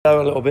toe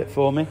a little bit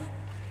for me.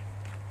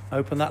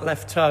 Open that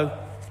left toe.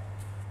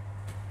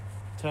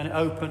 Turn it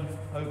open,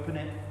 open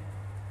it.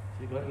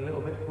 So you've got it a little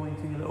bit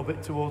pointing, a little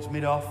bit towards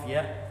mid-off,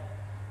 yeah.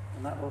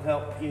 And that will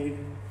help you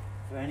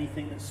for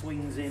anything that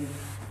swings in.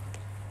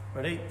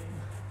 Ready?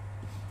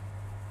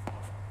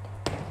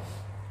 All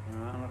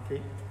right,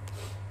 unlucky.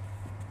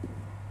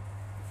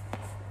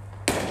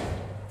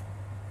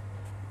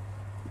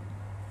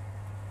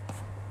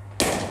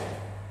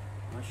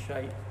 Nice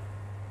shape.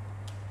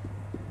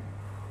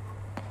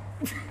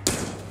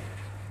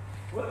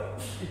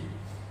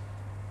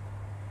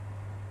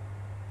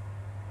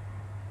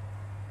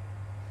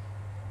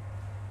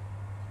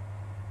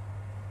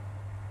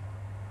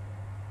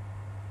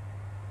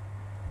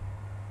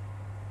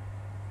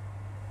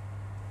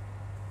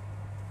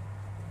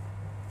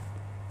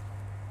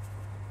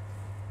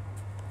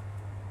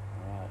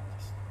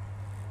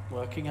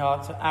 Working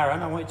hard. So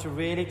Aaron, I want you to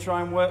really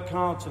try and work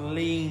hard to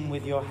lean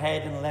with your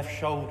head and left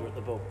shoulder at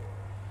the ball.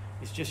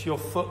 It's just your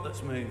foot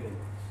that's moving.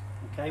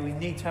 Okay, we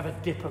need to have a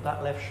dip of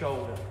that left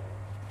shoulder.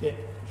 Dip,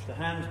 push the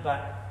hands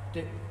back,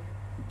 dip,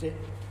 dip.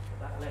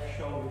 That left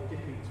shoulder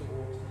dipping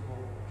towards the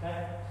ball,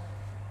 okay?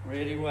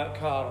 Really work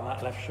hard on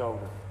that left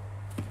shoulder.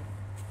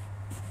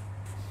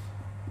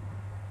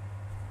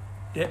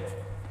 Dip.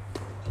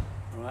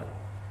 All right.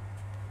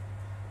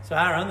 So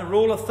Aaron, the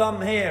rule of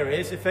thumb here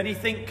is if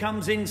anything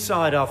comes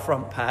inside our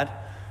front pad,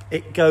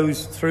 it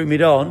goes through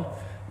mid-on.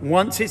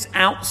 Once it's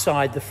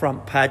outside the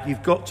front pad,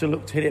 you've got to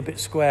look to hit it a bit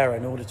squarer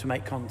in order to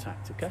make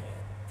contact, okay?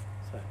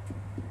 So,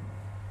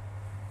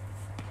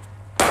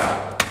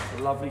 a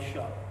lovely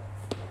shot.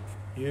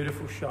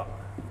 Beautiful shot.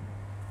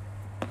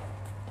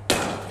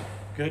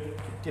 Good.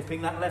 Keep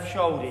dipping that left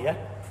shoulder, yeah?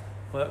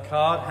 Work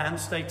hard,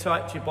 hands stay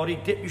tight to your body,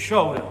 dip your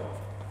shoulder.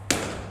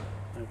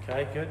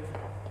 Okay, good.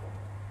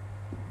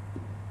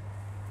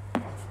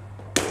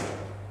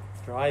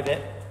 Drive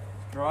it.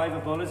 It's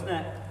drivable, isn't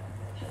it?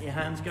 Let your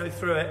hands go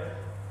through it.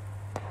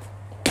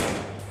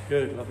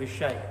 Good, lovely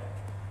shape.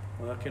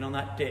 Working on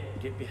that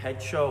dip. Dip your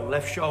head, shoulder,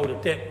 left shoulder,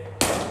 dip.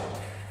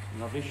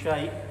 Lovely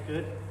shape,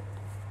 good.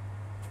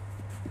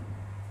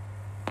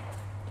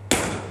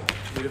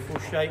 Beautiful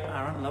shape,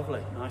 Aaron,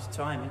 lovely. Nice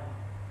timing.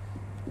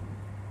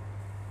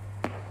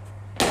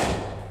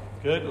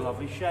 Good,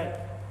 lovely shape.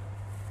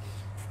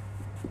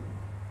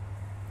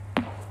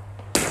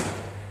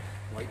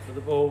 Wait for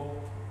the ball.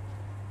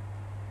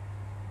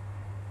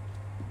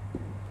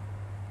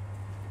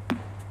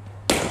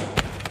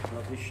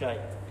 Lovely shape.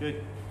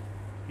 Good.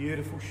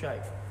 Beautiful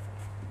shape.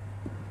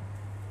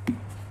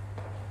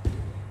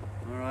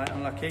 All right,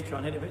 unlucky. Try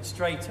and hit it a bit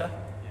straighter.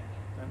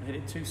 Don't hit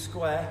it too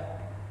square.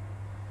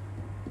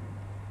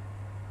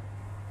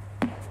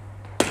 All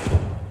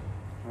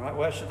right,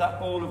 where should that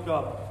ball have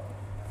gone?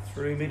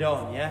 Through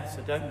mid-on, yeah?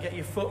 So don't get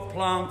your foot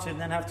planted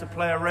and then have to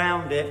play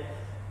around it.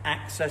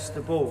 Access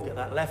the ball. Get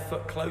that left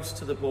foot close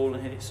to the ball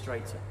and hit it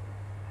straighter.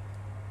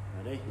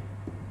 Ready?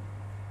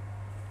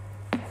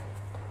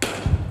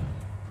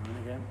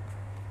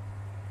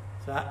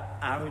 So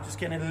we're just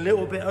getting a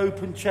little bit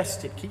open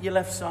chested. Keep your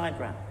left side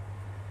round.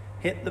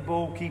 Hit the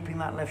ball, keeping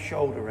that left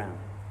shoulder round.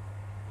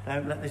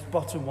 Don't let this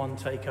bottom one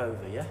take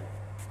over, yeah?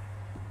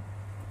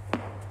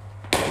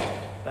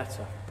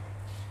 Better.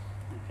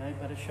 Okay,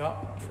 better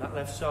shot. Keep that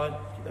left side.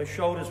 Keep those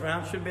shoulders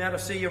round. Should be able to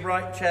see your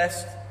right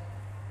chest.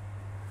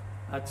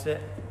 That's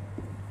it.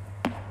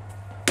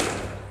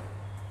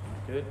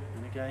 Good.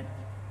 And again.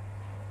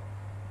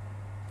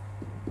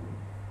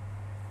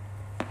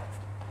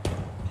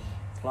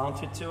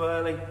 Planted too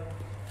early,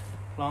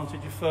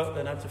 planted your foot,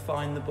 then have to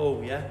find the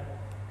ball, yeah?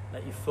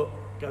 Let your foot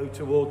go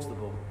towards the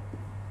ball.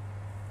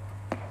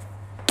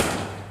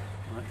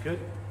 Right, good.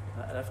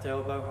 That left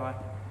elbow high.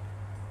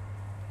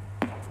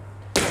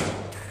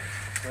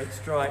 Great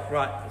strike.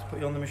 Right, let's put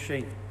you on the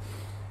machine.